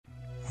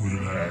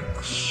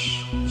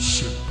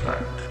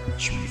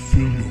as we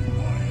fill your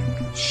mind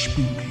with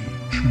spooky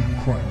true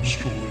crime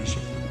stories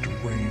of the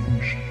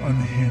deranged,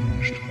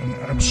 unhinged, and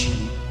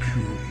absolute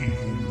pure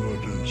evil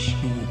murders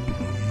that will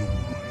blow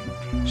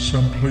your mind.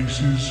 Some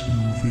places we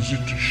will visit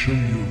to show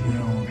you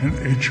around and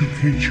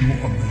educate you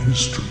on the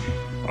history.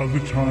 Other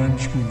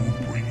times we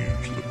will bring you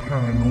to the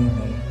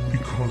paranormal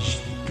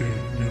because the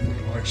dead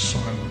never lie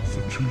silent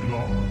for too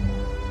long.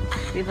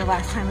 Be the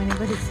last time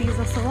anybody sees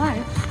us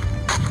alive.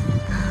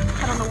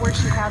 I don't know where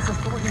she has us,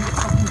 but we're gonna get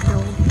fucking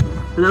killed.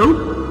 Hello?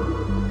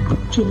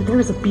 Gina, there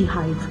is a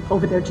beehive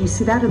over there. Do you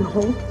see that in the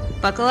hole?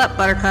 Buckle up,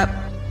 Buttercup.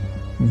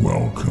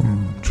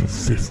 Welcome to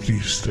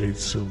 50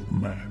 States of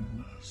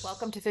Madness.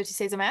 Welcome to 50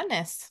 States of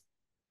Madness.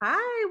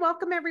 Hi,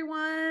 welcome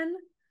everyone.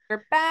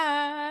 We're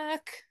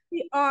back.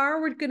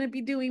 We're going to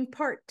be doing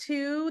part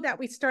 2 that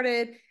we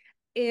started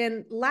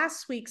in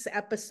last week's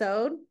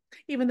episode.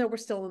 Even though we're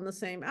still in the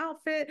same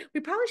outfit, we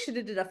probably should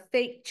have did a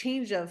fake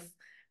change of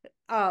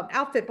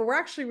outfit, but we're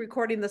actually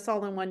recording this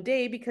all in one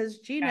day because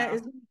Gina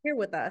isn't here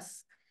with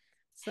us.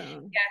 So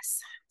yes,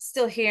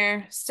 still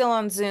here, still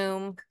on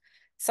Zoom.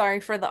 Sorry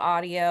for the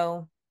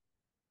audio.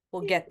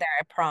 We'll get there,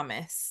 I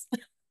promise.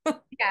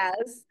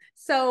 yes.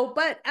 So,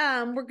 but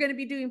we're going to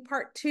be doing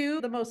part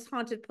 2, the most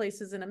haunted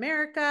places in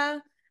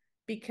America,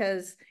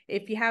 because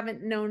if you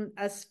haven't known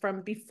us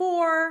from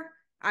before,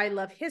 I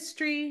love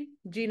history.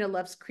 Gina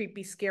loves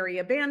creepy, scary,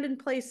 abandoned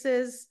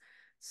places.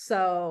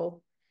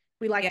 So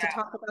we like to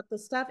talk about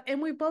this stuff,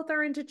 and we both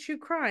are into true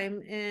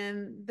crime,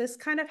 and this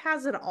kind of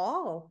has it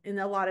all in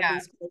a lot of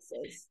these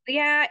places.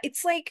 Yeah,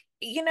 it's like,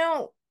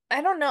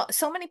 I don't know.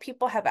 So many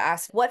people have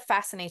asked, what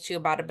fascinates you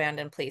about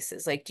abandoned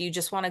places? Like, do you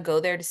just want to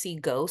go there to see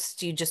ghosts?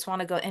 Do you just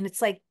want to go? And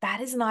it's like,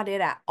 that is not it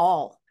at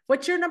all.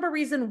 What's your number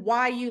reason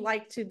why you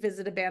like to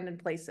visit abandoned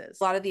places?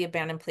 A lot of the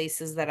abandoned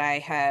places that I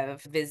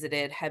have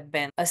visited have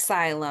been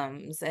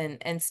asylums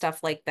and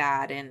stuff like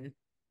that, and,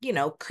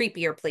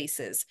 creepier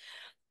places.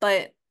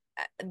 But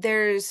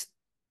there's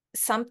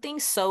something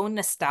so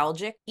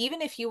nostalgic.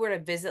 Even if you were to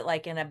visit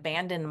like an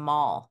abandoned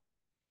mall,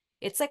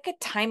 it's like a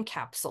time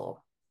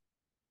capsule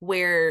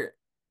where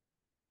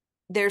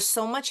there's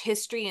so much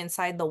history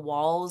inside the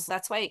walls.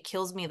 That's why it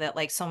kills me that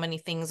like so many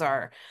things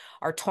are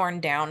torn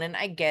down, and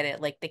I get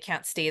it, like they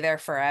can't stay there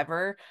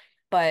forever,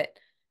 but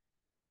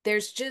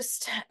there's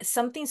just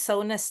something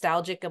so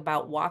nostalgic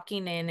about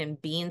walking in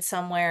and being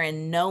somewhere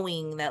and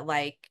knowing that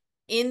like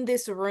in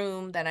this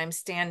room that I'm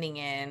standing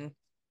in,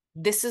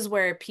 this is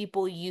where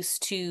people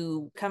used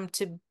to come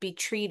to be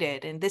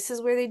treated, and this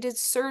is where they did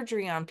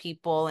surgery on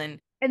people. And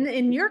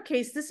in your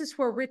case, this is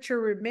where Richard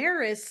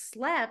Ramirez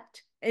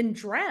slept and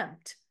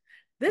dreamt.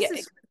 This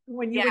is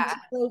when you went to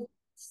go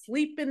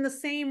sleep in the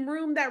same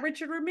room that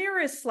Richard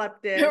Ramirez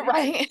slept in.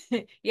 Right.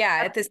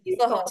 Yeah, at this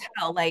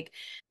hotel. Like,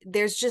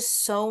 there's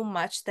just so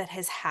much that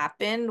has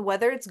happened,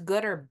 whether it's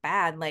good or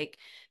bad. Like,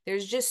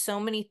 there's just so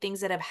many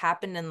things that have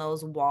happened in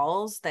those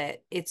walls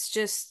that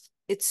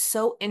it's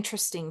so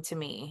interesting to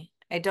me.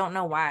 I don't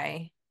know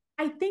why.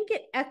 I think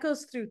it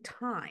echoes through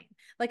time.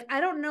 Like,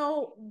 I don't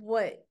know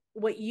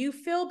what you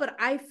feel, but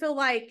I feel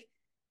like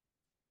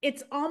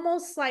it's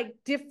almost like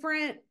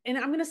different, and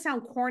I'm going to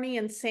sound corny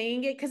in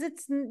saying it because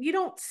you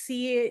don't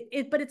see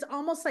it, but it's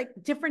almost like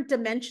different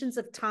dimensions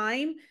of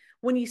time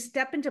when you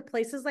step into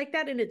places like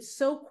that, and it's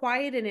so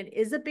quiet and it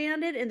is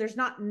abandoned and there's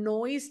not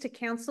noise to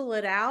cancel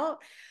it out,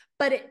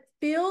 but it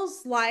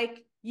feels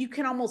like you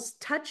can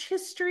almost touch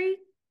history.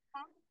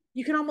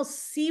 You can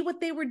almost see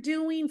what they were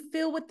doing,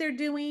 feel what they're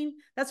doing.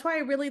 That's why I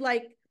really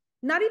like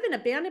not even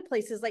abandoned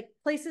places, like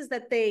places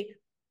that they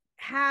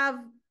have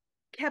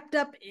kept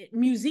up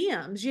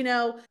museums,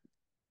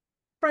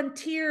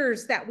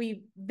 frontiers that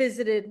we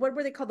visited. What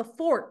were they called? The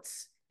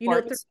forts,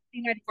 Forts. the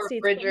United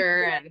States.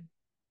 Bridger and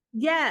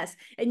yes.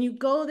 And you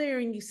go there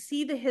and you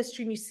see the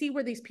history and you see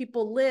where these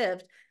people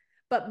lived.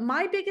 But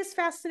my biggest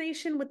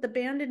fascination with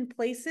abandoned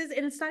places,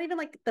 and it's not even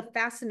like the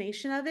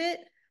fascination of it,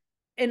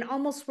 and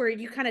almost where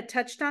you kind of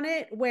touched on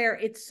it, where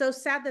it's so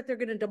sad that they're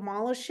going to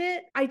demolish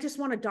it. I just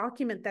want to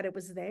document that it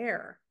was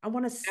there. I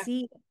want to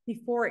see it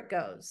before it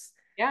goes.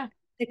 Yeah.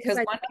 Because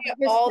one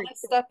day all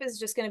this stuff is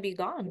just going to be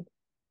gone.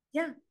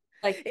 Yeah.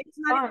 Like, it's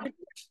not even,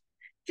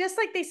 just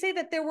like they say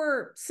that there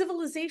were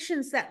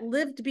civilizations that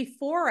lived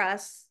before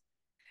us.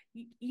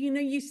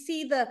 You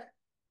see the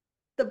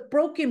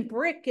broken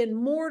brick and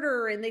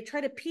mortar, and they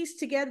try to piece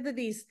together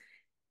these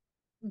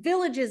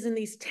villages and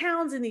these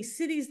towns and these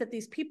cities that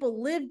these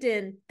people lived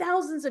in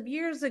thousands of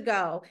years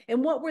ago.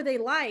 And what were they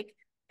like?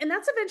 And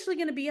that's eventually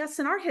going to be us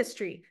in our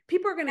history.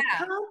 People are going to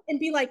come and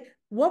be like,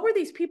 what were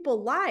these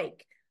people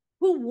like?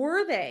 Who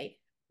were they?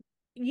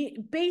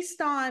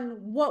 Based on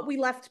what we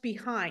left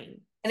behind.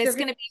 And it's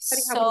going to be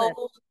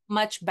so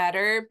much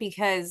better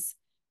because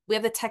we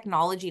have the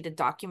technology to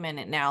document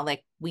it now,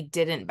 like we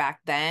didn't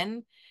back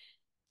then.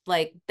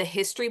 Like the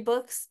history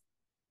books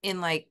in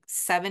like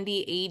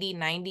 70, 80,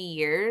 90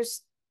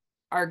 years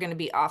are going to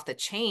be off the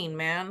chain,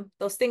 man.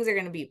 Those things are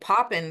going to be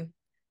popping.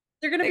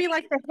 They're going to be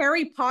like the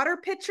Harry Potter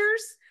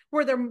pictures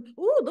where they're,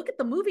 ooh, look at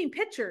the moving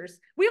pictures.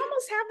 We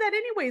almost have that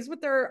anyways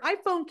with their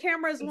iPhone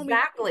cameras when we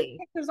have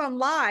pictures on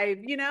live,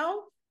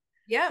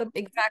 Yeah,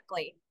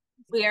 exactly.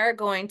 We are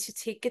going to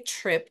take a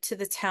trip to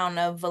the town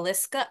of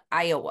Villisca,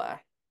 Iowa.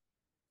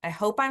 I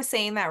hope I'm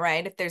saying that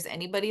right. If there's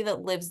anybody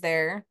that lives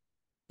there,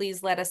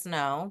 please let us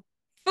know.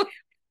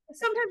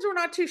 Sometimes we're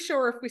not too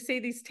sure if we say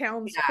these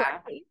towns Yeah.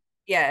 correctly.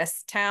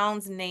 Yes,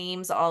 towns,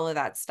 names, all of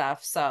that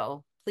stuff.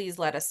 So please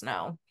let us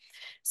know.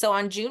 So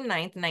on June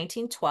 9th,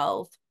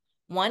 1912,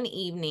 one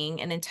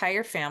evening, an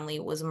entire family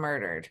was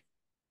murdered.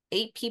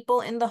 8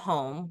 people in the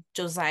home: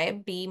 Josiah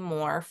B.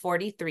 Moore,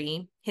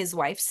 43, his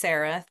wife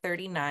Sarah,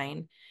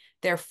 39,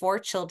 their 4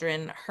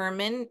 children: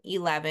 Herman,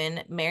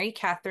 11, Mary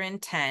Catherine,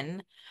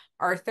 10,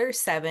 Arthur,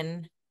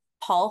 7,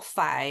 Paul,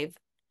 5,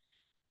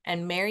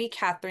 and Mary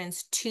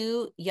Catherine's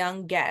 2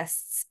 young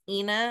guests,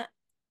 Ina,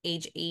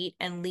 age 8,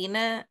 and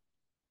Lena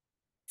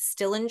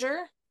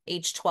Stillinger,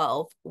 age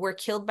 12, were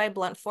killed by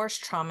blunt force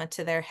trauma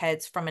to their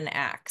heads from an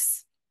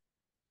axe.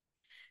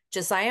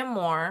 Josiah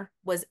Moore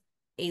was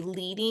a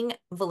leading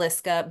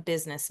Villisca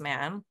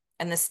businessman,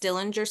 and the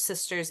Stillinger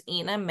sisters,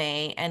 Ina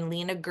May and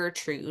Lena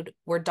Gertrude,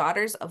 were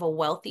daughters of a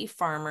wealthy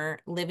farmer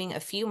living a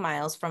few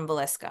miles from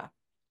Villisca.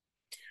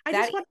 I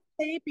That just want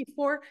to say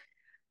before,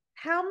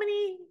 how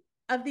many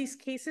of these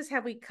cases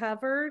have we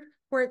covered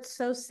where it's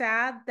so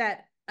sad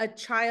that a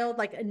child,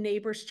 like a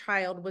neighbor's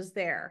child, was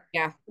there?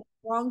 Yeah.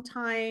 Wrong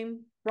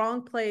time,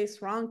 wrong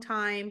place, wrong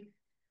time.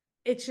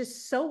 It's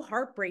just so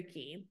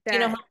heartbreaking Chino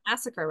that Hill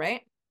Massacre,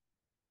 right?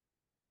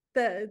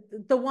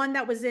 the one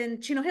that was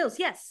in Chino Hills,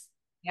 yes.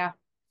 Yeah.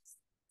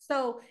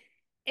 So,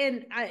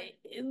 and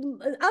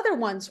other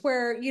ones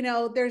where,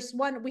 there's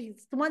the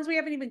ones we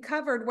haven't even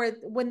covered, where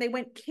when they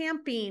went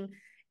camping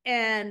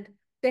and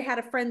they had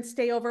a friend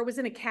stay over, it was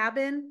in a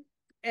cabin,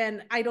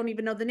 and I don't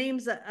even know the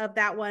names of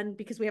that one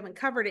because we haven't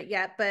covered it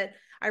yet, but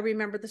I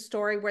remember the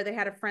story where they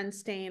had a friend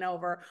staying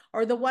over,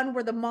 or the one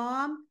where the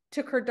mom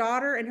took her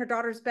daughter and her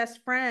daughter's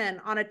best friend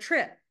on a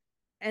trip,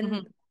 and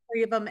Mhm.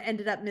 3 of them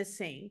ended up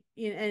missing.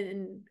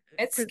 And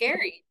It's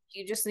scary.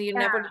 You yeah,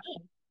 never know.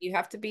 You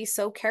have to be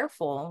so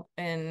careful,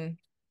 and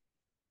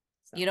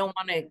you so don't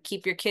want to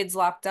keep your kids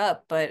locked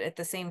up, but at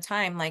the same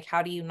time, like,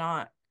 how do you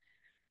not,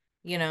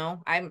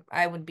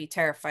 I would be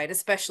terrified,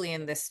 especially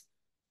in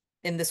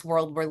this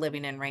world we're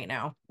living in right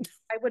now.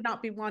 I would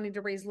not be wanting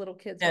to raise little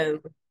kids right No.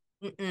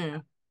 now.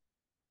 Mm-mm.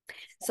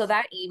 So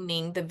that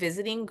evening, the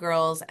visiting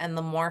girls and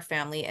the Moore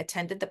family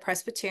attended the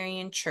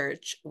Presbyterian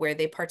church where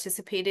they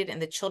participated in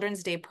the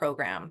Children's Day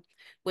program,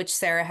 which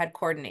Sarah had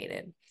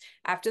coordinated.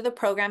 After the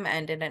program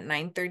ended at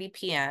 9:30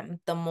 p.m.,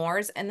 the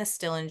Moores and the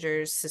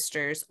Stillingers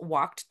sisters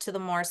walked to the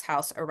Moores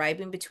house,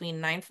 arriving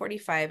between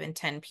 9:45 and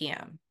 10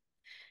 p.m.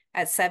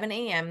 At 7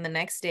 a.m. the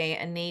next day,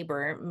 a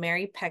neighbor,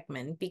 Mary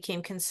Peckman,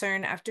 became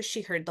concerned after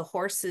she heard the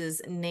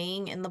horses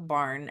neighing in the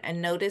barn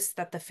and noticed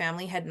that the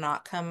family had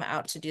not come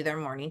out to do their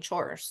morning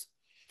chores.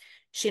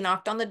 She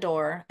knocked on the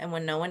door, and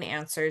when no one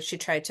answered, she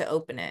tried to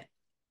open it.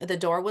 The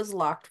door was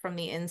locked from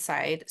the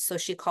inside, so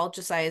she called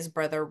Josiah's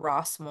brother,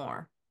 Ross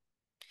Moore.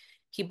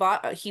 He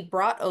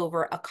brought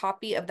over a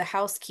copy of the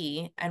house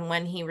key, and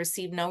when he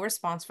received no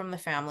response from the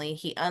family,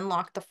 he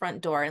unlocked the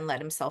front door and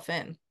let himself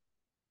in.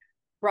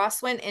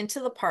 Ross went into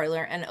the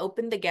parlor and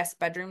opened the guest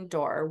bedroom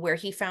door, where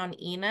he found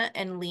Ina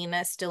and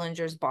Lena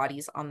Stillinger's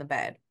bodies on the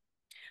bed.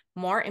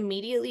 Moore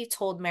immediately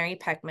told Mary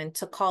Peckman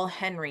to call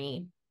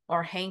Henry,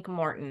 or Hank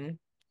Morton,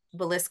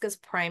 Villisca's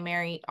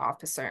primary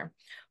officer.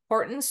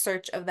 Horton's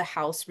search of the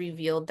house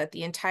revealed that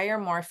the entire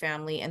Moore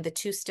family and the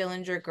 2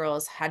 Stillinger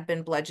girls had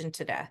been bludgeoned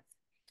to death.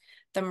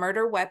 The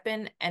murder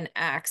weapon, an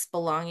axe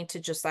belonging to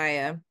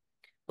Josiah,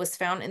 was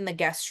found in the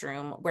guest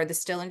room where the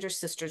Stillinger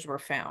sisters were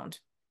found.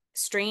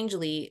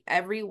 Strangely,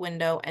 every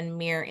window and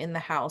mirror in the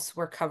house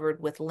were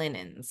covered with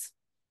linens.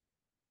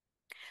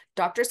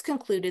 Doctors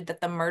concluded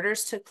that the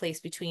murders took place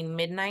between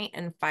midnight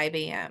and 5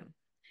 a.m.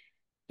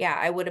 Yeah,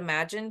 I would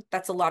imagine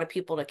that's a lot of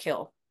people to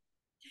kill.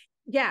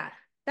 Yeah,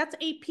 that's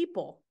 8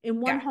 people in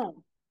one Yeah,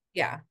 home.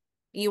 yeah.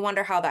 You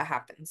wonder how that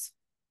happens.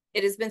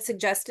 It has been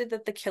suggested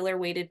that the killer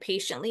waited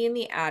patiently in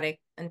the attic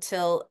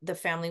until the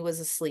family was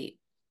asleep.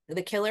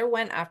 The killer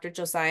went after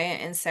Josiah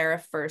and Sarah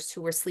first,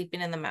 who were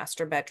sleeping in the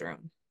master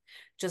bedroom.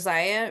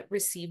 Josiah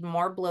received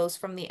more blows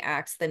from the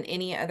axe than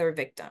any other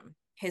victim.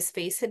 His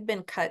face had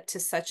been cut to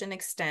such an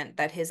extent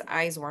that his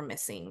eyes were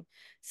missing,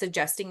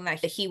 suggesting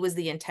that he was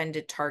the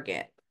intended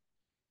target.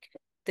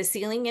 The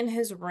ceiling in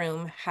his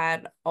room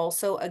had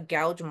also a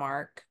gouge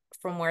mark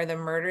from where the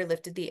murderer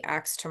lifted the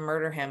axe to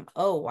murder him.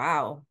 Oh,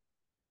 wow.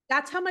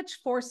 That's how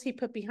much force he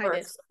put behind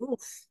it. First.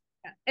 Oof.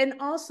 And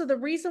also, the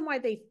reason why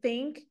they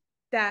think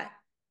that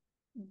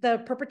the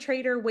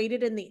perpetrator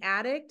waited in the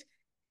attic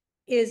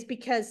is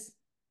because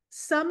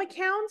some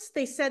accounts,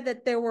 they said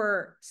that there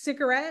were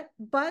cigarette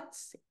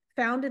butts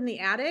found in the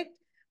attic,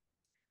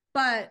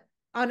 but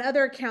on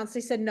other accounts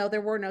they said no,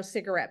 there were no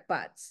cigarette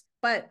butts.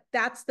 But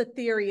that's the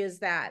theory, is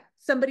that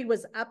somebody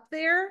was up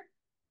there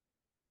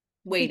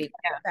Waiting. because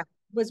Yeah. that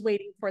was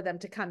waiting for them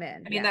to come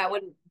in. I mean, Yeah.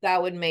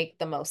 that would make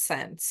the most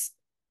sense.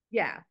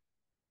 Yeah.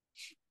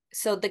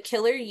 So the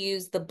killer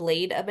used the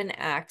blade of an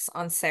axe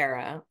on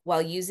Sarah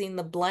while using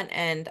the blunt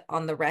end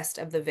on the rest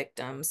of the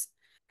victims.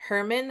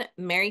 Herman,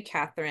 Mary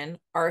Catherine,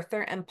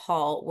 Arthur, and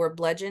Paul were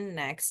bludgeoned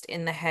next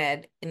in the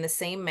head in the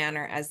same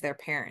manner as their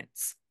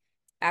parents.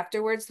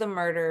 Afterwards, the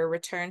murderer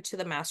returned to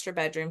the master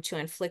bedroom to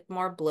inflict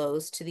more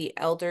blows to the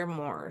elder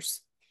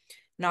Moores,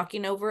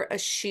 knocking over a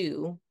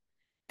shoe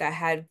that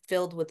had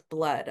filled with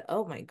blood.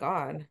 Oh my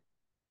God.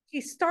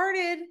 He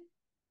started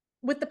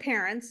with the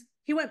parents,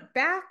 he went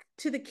back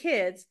to the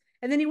kids,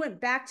 and then he went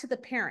back to the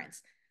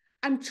parents.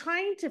 I'm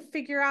trying to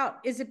figure out,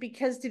 is it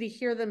because did he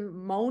hear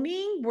them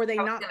moaning? Were they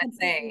I was not gonna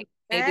say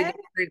completely maybe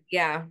dead?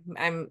 yeah,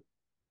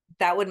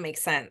 that would make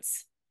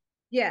sense.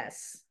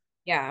 Yes.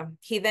 Yeah.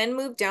 He then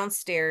moved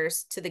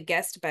downstairs to the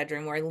guest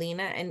bedroom where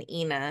Lena and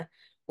Ina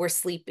were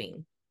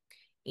sleeping.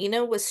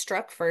 Ina was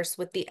struck first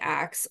with the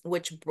axe,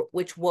 which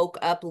woke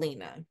up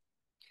Lena.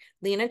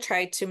 Lena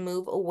tried to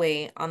move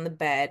away on the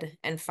bed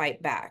and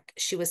fight back.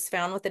 She was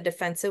found with a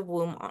defensive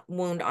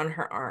wound on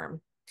her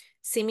arm.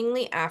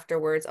 Seemingly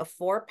afterwards, a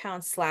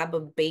 4-pound slab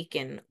of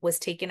bacon was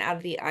taken out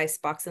of the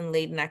icebox and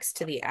laid next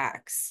to the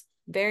axe.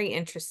 Very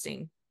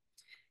interesting.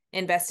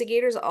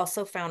 Investigators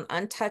also found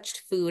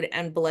untouched food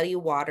and bloody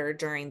water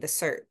during the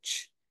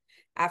search.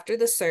 After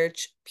the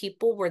search,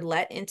 people were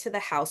let into the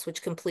house,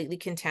 which completely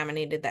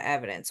contaminated the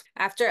evidence.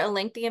 After a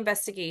lengthy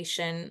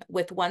investigation,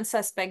 with one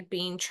suspect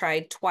being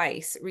tried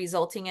twice,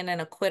 resulting in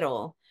an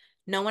acquittal,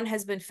 no one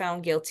has been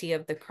found guilty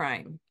of the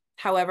crime.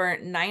 However,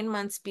 9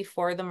 months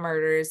before the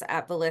murders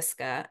at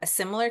Villisca, a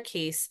similar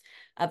case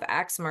of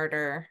axe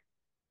murder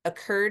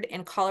occurred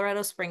in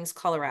Colorado Springs,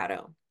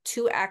 Colorado.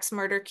 2 axe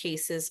murder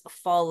cases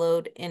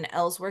followed in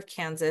Ellsworth,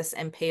 Kansas,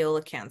 and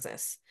Paola,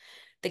 Kansas.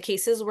 The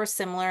cases were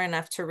similar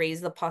enough to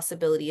raise the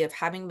possibility of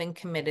having been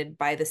committed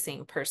by the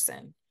same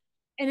person.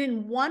 And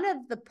in one of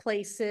the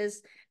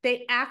places,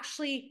 they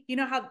actually, you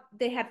know how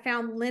they had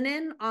found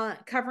linen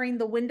covering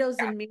the windows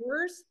and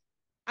mirrors?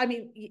 I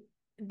mean,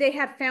 they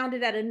had found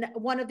it at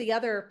one of the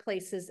other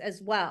places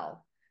as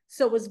well.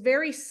 So it was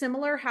very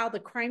similar how the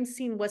crime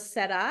scene was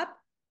set up.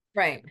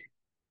 Right.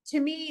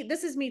 To me,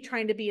 this is me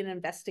trying to be an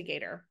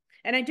investigator.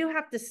 And I do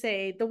have to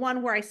say, the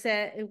one where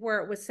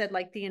it was said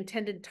like the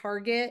intended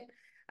target,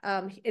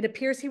 it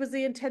appears he was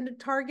the intended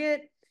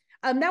target.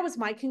 That was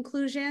my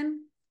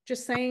conclusion,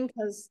 just saying,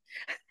 because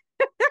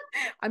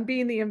I'm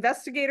being the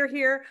investigator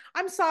here.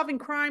 I'm solving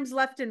crimes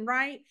left and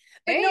right.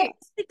 But no,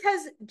 Hey,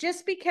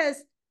 just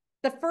because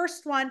the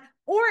first one,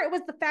 or it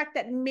was the fact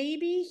that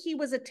maybe he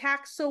was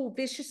attacked so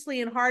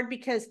viciously and hard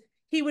because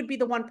he would be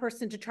the one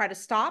person to try to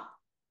stop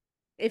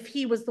if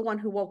he was the one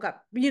who woke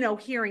up,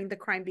 hearing the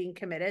crime being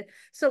committed.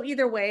 So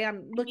either way,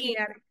 I'm looking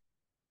at it.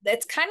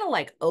 it's kind of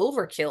like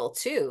overkill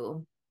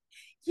too.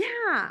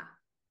 Yeah.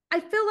 I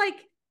feel like,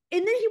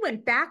 and then he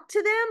went back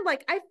to them.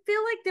 Like, I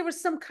feel like there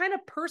was some kind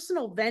of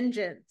personal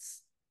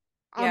vengeance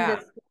on Yeah.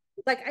 this.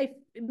 Like,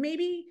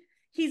 maybe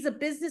he's a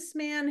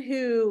businessman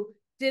who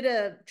did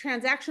a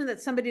transaction that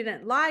somebody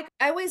didn't like.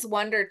 I always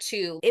wonder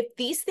too, if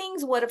these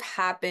things would have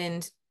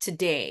happened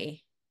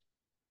today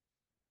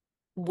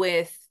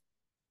with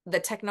the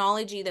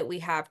technology that we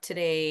have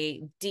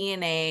today,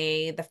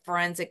 DNA, the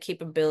forensic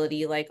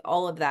capability, like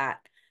all of that,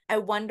 I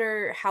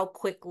wonder how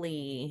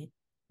quickly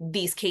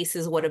these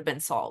cases would have been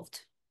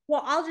solved.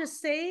 Well, I'll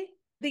just say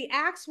the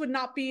axe would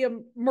not be a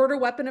murder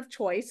weapon of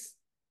choice.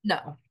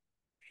 No.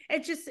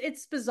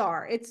 It's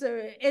bizarre.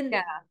 And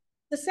Yeah.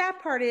 the sad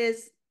part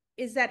is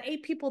that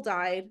 8 people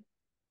died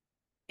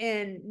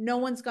and no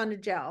one's gone to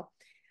jail.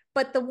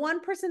 But the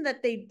one person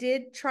that they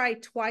did try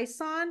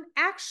twice on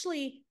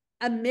actually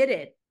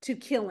admitted to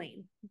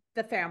killing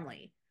the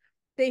family.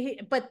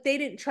 But they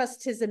didn't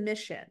trust his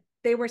admission.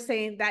 They were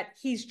saying that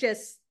he's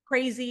just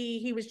crazy.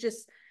 He was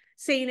just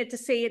saying it to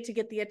say it to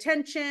get the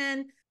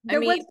attention. I There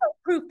was mean, no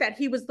proof that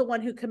he was the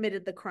one who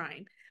committed the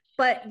crime.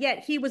 But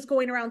yet he was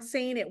going around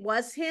saying it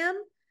was him,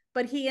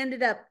 but he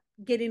ended up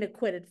getting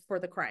acquitted for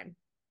the crime.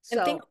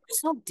 and things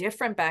So were so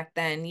different back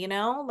then,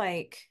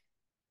 like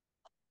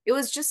it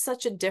was just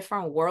such a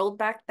different world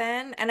back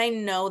then. And I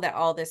know that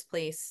all this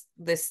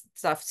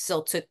stuff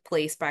still took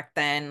place back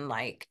then.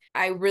 Like,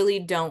 I really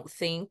don't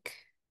think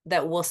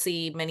that we'll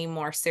see many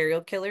more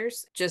serial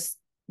killers just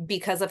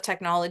because of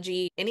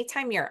technology.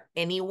 Anytime you're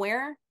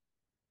anywhere,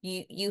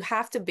 you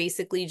have to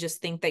basically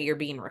just think that you're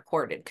being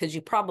recorded because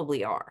you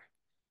probably are.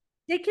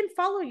 they can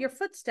follow your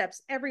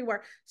footsteps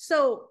everywhere.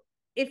 So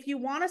if you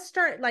want to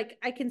start, like,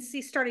 I can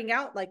see starting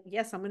out like,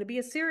 yes, I'm going to be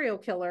a serial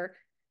killer,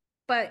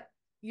 but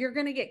you're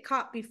going to get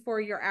caught before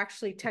you're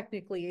actually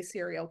technically a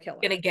serial killer.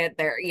 Gonna get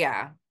there.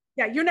 Yeah.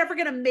 Yeah, you're never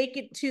going to make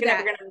it to You're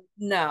never that. gonna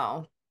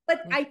no.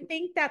 But I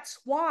think that's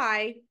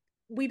why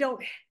we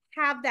don't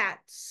have that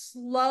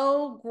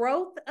slow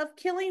growth of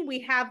killing. We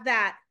have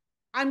that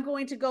I'm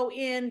going to go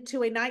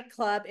into a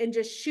nightclub and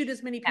just shoot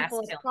as many Mass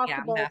people as killing. Yeah,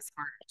 possible mass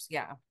murders.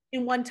 Yeah.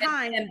 in one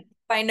time. And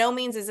by no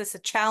means is this a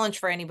challenge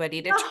for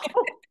anybody to No, try.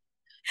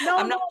 no,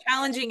 I'm no. not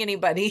challenging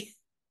anybody.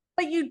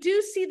 But you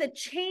do see the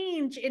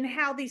change in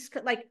how these,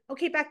 like,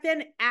 okay, back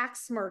then,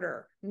 axe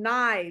murder,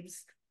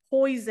 knives,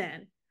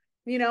 poison,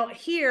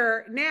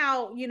 here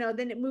now,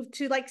 then it moved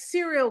to like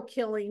serial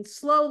killing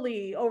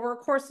slowly over a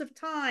course of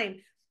time.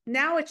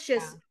 Now it's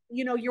just,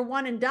 Yeah. you're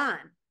one and done.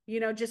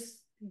 just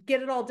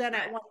get it all done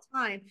at one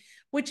time,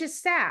 which is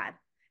sad.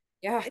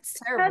 Yeah, It's it's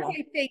because terrible.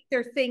 I think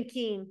they're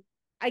thinking,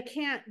 I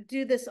can't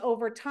do this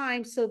over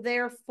time, so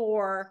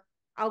therefore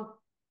I'll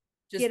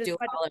get Just as do it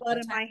much all at blood one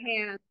in my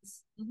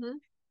hands.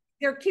 time.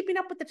 They're keeping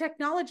up with the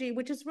technology,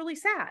 which is really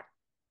sad.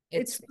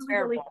 It's It's really,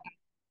 really terrible. sad.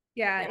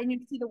 Yeah, Yeah. and you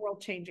see the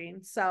world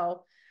changing.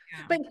 So,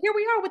 Yeah. but here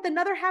we are with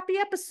another happy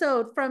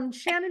episode from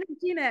Shannon and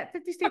Gina at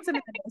 50 States of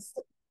Madness.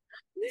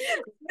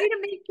 Way to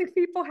make the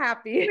people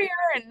happy. We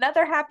are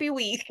another happy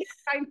week.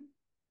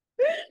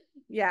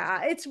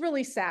 Yeah, it's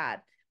really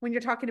sad when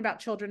you're talking about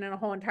children and a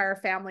whole entire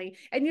family,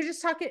 and you're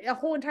just talking a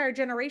whole entire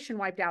generation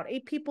wiped out,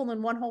 8 people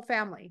in one whole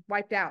family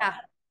wiped out. Yeah.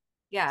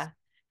 Yeah,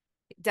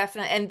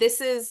 definitely. And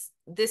this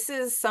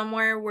is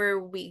somewhere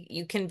where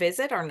you can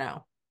visit or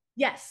no?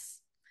 Yes.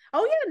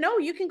 Oh yeah, no,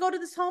 you can go to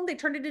this home. They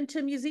turned it into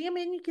a museum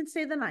and you can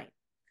stay the night.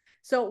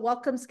 So it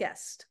welcomes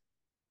guests.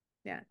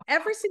 Yeah.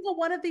 Every single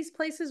one of these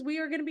places we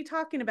are going to be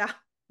talking about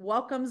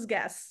welcomes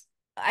guests.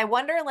 I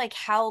wonder like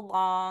how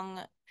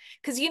long,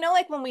 because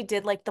like when we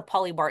did like the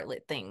Polly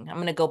Bartlett thing, I'm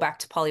gonna go back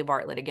to Polly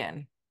Bartlett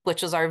again,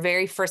 which was our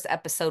very first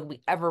episode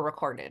we ever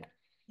recorded.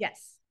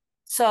 Yes.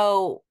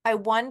 So I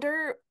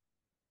wonder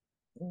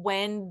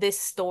when this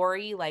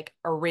story like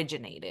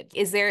originated.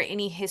 Is there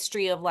any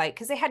history of like,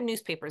 because they had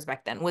newspapers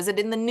back then? Was it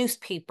in the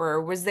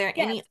newspaper? Was there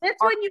Yes, any that's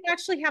art? when you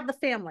actually have the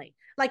family.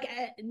 Like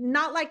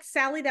not like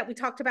Sally that we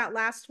talked about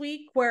last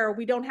week, where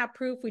we don't have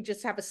proof, we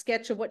just have a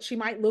sketch of what she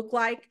might look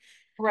like. This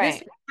Right.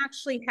 one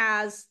actually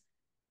has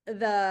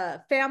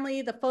the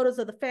family, the photos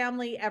of the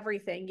family,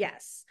 everything.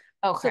 Yes.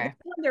 So this Okay.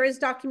 one, there is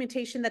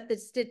documentation that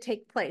this did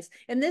take place.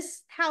 And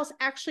this house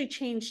actually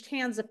changed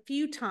hands a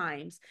few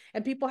times,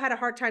 and people had a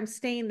hard time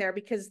staying there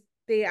because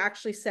they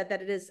actually said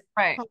that it is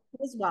Right.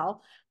 haunted as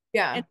well,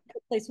 Yeah. and a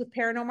place with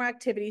paranormal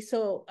activity.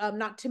 So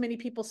not too many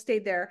people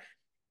stayed there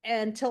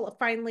until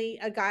finally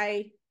a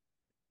guy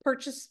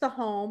purchased the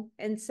home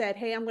and said,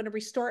 hey, I'm going to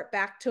restore it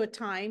back to a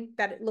time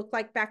that it looked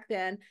like back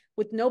then,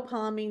 with no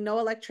plumbing, no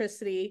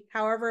electricity,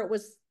 however it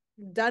was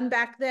done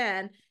back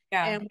then.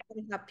 Yeah. And we're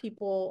going to have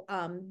people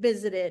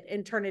visit it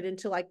and turn it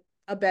into like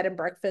a bed and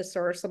breakfast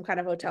or some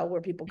kind of hotel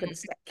where people could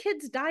stay.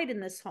 Kids died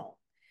in this home.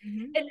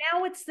 Mhm. And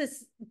now it's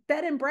this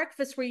bed and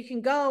breakfast where you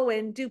can go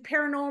and do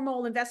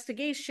paranormal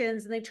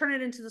investigations, and they turn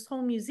it into this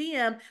whole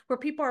museum where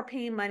people are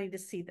paying money to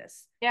see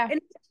this. Yeah.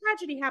 And a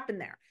tragedy happened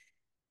there.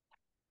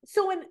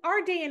 So in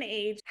our day and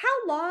age,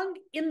 how long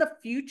in the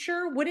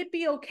future would it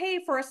be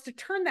okay for us to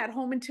turn that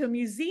home into a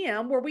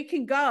museum where we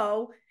can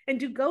go and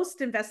do ghost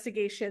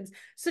investigations?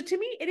 So to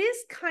me, it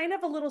is kind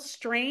of a little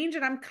strange,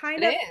 and I'm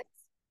kind It of is.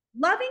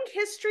 loving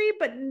history,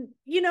 but kind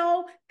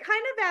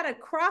of at a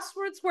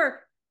crossroads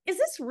where, is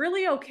this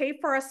really okay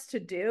for us to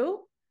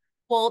do?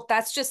 Well,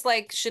 that's just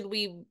like, should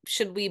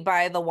we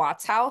buy the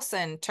Watts house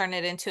and turn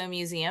it into a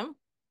museum?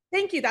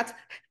 Thank you.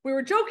 We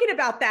were joking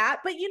about that,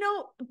 but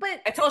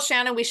I told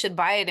Shannon we should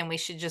buy it and we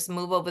should just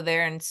move over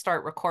there and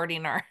start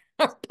recording our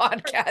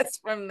podcast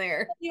from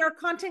there. your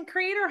content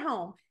creator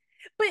home.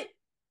 But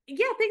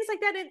yeah, things like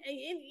that. And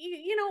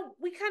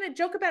we kind of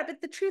joke about it,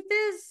 but the truth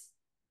is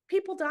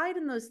people died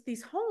in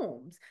these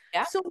homes.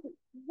 Yeah. So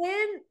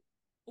when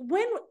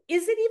when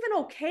is it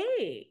even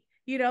okay?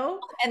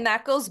 And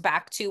that goes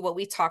back to what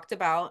we talked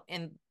about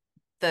in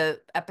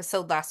the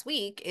episode last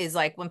week, is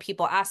like when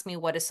people ask me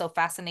what is so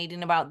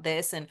fascinating about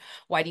this and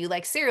why do you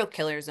like serial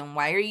killers and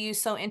why are you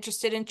so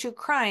interested in true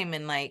crime,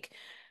 and like,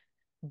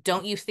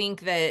 don't you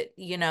think that,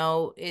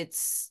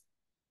 it's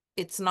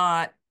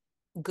not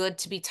good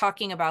to be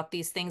talking about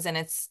these things, and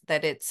it's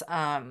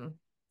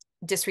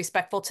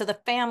disrespectful to the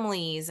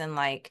families, and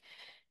like,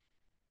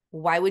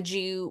 why would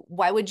you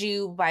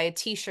buy a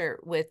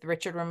t-shirt with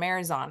Richard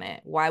Ramirez on it?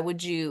 Why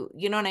would you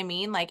know what I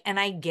mean? Like, and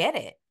I get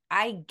it.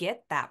 I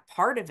get that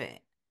part of it.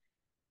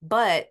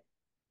 But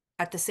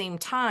at the same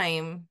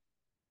time,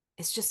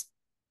 it's just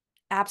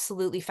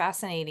absolutely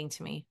fascinating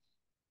to me.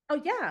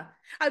 Oh yeah,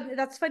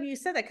 that's funny you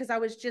said that, because I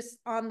was just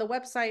on the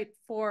website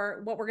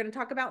for what we're going to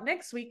talk about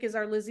next week is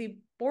our Lizzie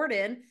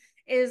Borden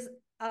is,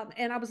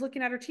 and I was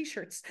looking at her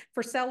t-shirts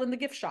for sale in the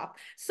gift shop.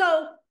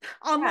 So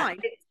online.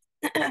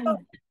 Yeah.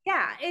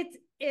 Yeah, it's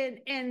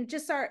and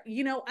just our,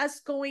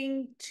 us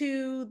going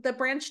to the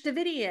Branch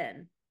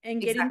Davidian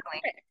and getting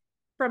Exactly.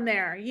 from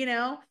there,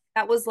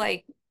 That was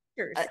like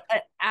pictures. an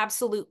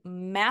absolute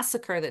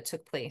massacre that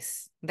took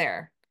place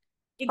there.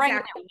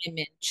 Pregnant Exactly.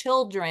 women,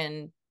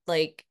 children,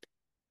 like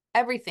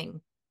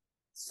everything.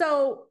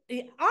 So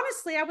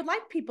honestly, I would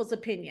like people's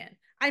opinion.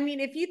 I mean,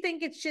 if you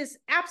think it's just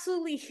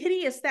absolutely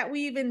hideous that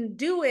we even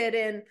do it,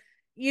 and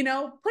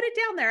put it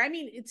down there. I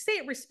mean, say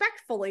it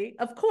respectfully,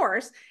 of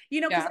course,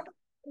 because Yeah.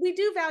 we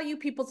do value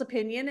people's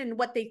opinion and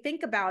what they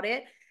think about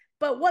it.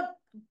 But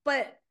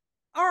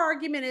our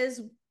argument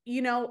is,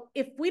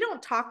 if we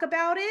don't talk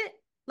about it,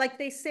 like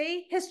they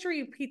say,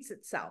 history repeats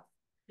itself.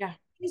 Yeah.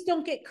 Things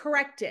don't get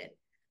corrected.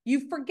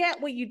 You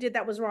forget what you did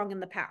that was wrong in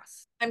the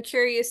past. I'm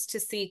curious to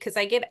see, because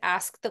I get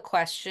asked the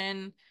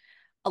question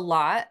a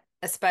lot,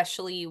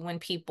 especially when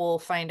people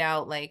find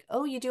out, like,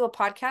 oh, you do a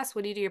podcast?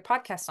 What do you do your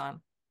podcast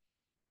on?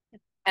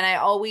 And I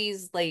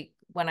always like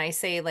when I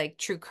say like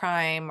true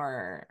crime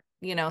or,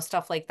 you know,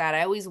 stuff like that,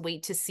 I always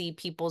wait to see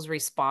people's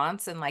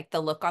response and like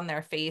the look on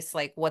their face,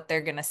 like what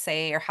they're going to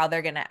say or how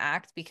they're going to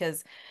act.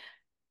 Because,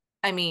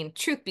 I mean,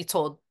 truth be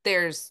told,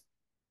 there's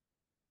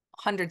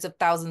hundreds of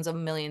thousands of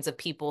millions of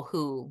people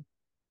who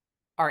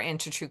are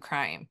into true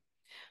crime.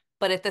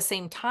 But at the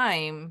same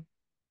time,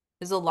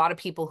 there's a lot of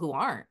people who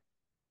aren't.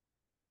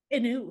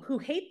 And who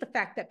hate the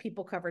fact that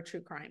people cover true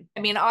crime.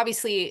 I mean,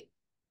 obviously,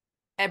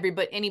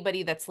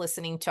 anybody that's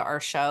listening to our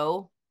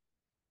show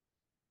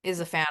is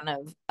a fan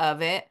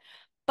of it,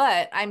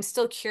 but I'm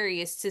still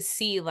curious to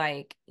see,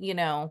 like, you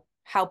know,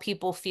 how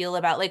people feel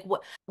about like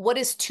what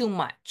is too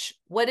much,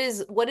 what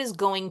is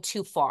going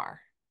too far,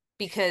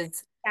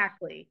 because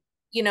Exactly.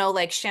 you know,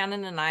 like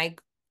Shannon and I,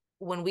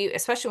 when we,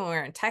 especially when we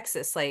were in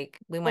Texas, like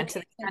we went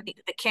to Okay.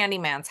 the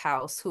Candyman's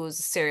house, who was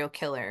a serial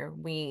killer.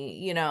 We,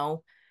 you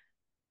know,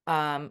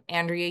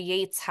 Andrea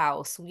Yates'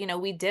 house, you know,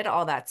 we did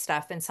all that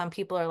stuff. And some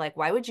people are like,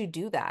 why would you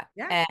do that?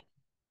 Yeah.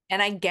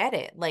 And I get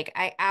it. Like,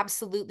 I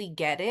absolutely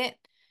get it.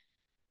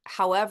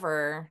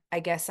 However, I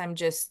guess I'm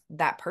just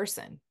that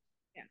person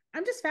Yeah.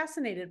 I'm just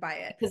fascinated by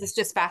it. because it's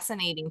just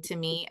fascinating to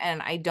me.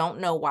 And I don't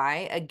know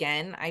why.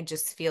 Again, I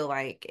just feel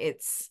like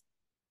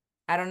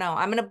I don't know.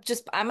 I'm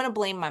gonna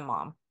blame my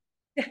mom.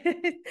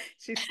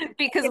 She's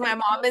Because my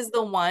mom is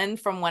the one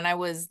from when I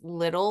was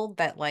little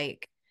that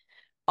like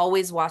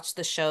always watched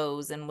the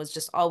shows and was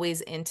just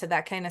always into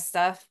that kind of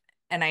stuff.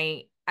 And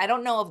I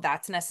don't know if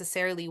that's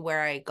necessarily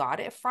where I got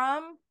it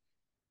from,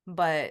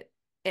 but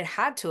it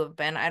had to have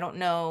been. I don't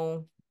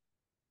know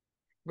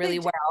really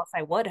the, where else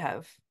I would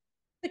have.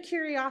 the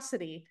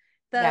curiosity,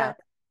 Yeah.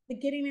 the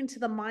getting into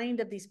the mind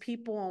of these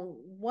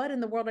people, what in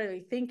the world are they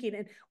thinking?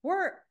 And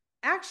we're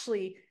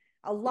actually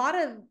a lot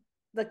of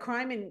the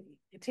crime, and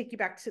take you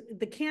back to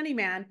the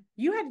Candyman.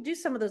 You had to do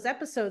some of those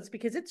episodes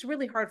because it's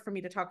really hard for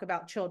me to talk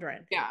about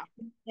children Yeah.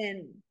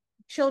 and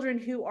children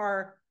who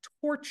are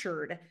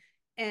tortured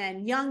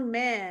and young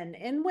men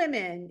and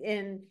women.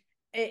 And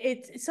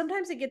it's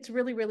sometimes it gets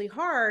really, really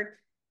hard,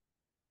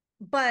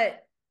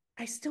 but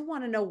I still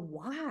want to know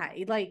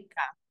why. Like,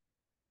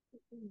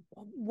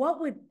 what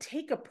would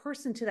take a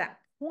person to that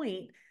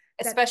point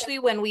that Especially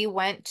when we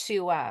went to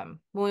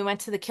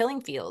the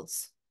killing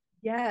fields.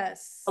 A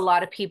yes,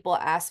 lot of people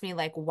ask me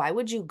like, why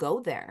would you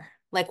go there?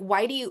 Like,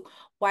 why do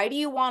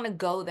you want to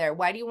go there?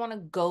 Why do you want to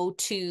go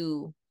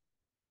to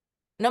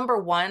number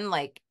one,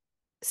 like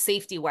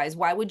safety wise,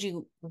 why would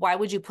you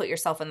put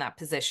yourself in that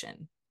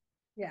position?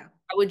 yeah,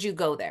 Why would you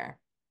go there?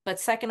 But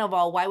second of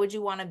all, why would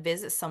you want to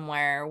visit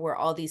somewhere where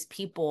all these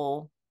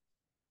people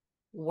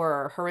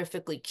were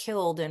horrifically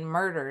killed and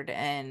murdered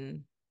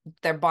and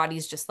their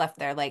bodies just left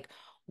there? Like,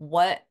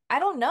 what? I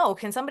don't know.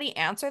 Can somebody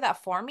answer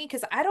that for me?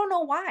 Because I don't know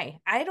why.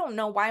 I don't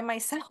know why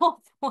myself.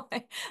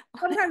 Why-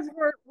 sometimes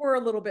we're a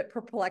little bit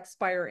perplexed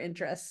by our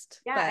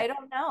interest, Yeah, I but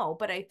don't know,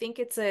 but I think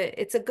it's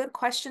a good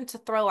question to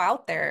throw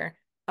out there.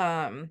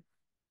 Um,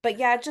 but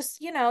yeah,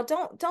 just, you know,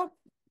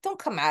 don't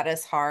come at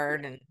us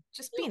hard and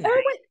just be nice.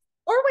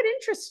 or what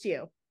interests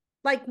you,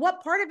 like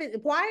what part of it,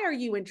 why are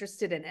you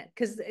interested in it?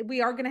 Because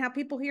we are going to have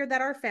people here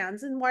that are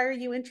fans, and why are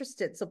you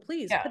interested? So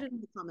please Yeah. put it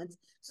in the comments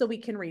so we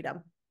can read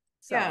them.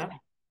 So, Yeah.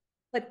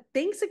 but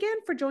thanks again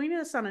for joining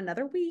us on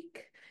another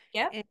week.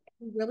 Yep. And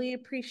we really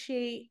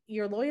appreciate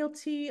your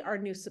loyalty, our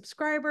new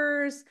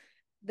subscribers,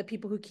 the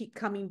people who keep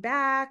coming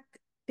back.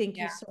 Thank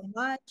you Yeah. so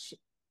much.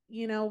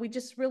 You know, we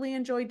just really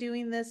enjoy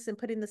doing this and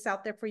putting this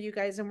out there for you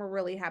guys. And we're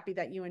really happy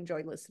that you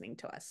enjoy listening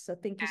to us. So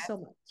thank you so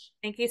much.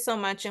 Thank you so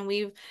much.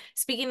 And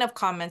speaking of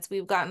comments,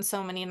 we've gotten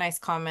so many nice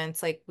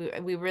comments. Like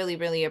we really,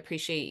 really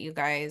appreciate you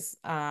guys.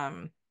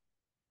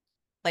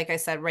 Like I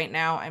said, right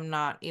now I'm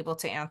not able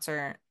to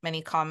answer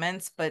many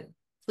comments, but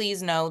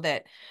please know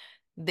that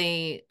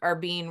they are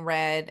being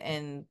read,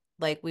 and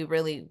like we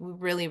really,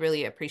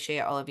 really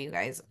appreciate all of you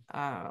guys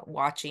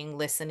watching,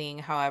 listening,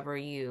 however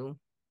you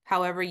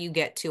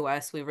get to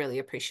us. We really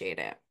appreciate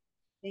it.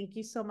 Thank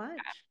you so much.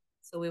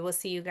 So we will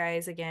see you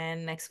guys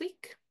again next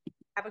week.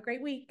 Have a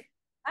great week.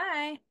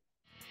 Bye.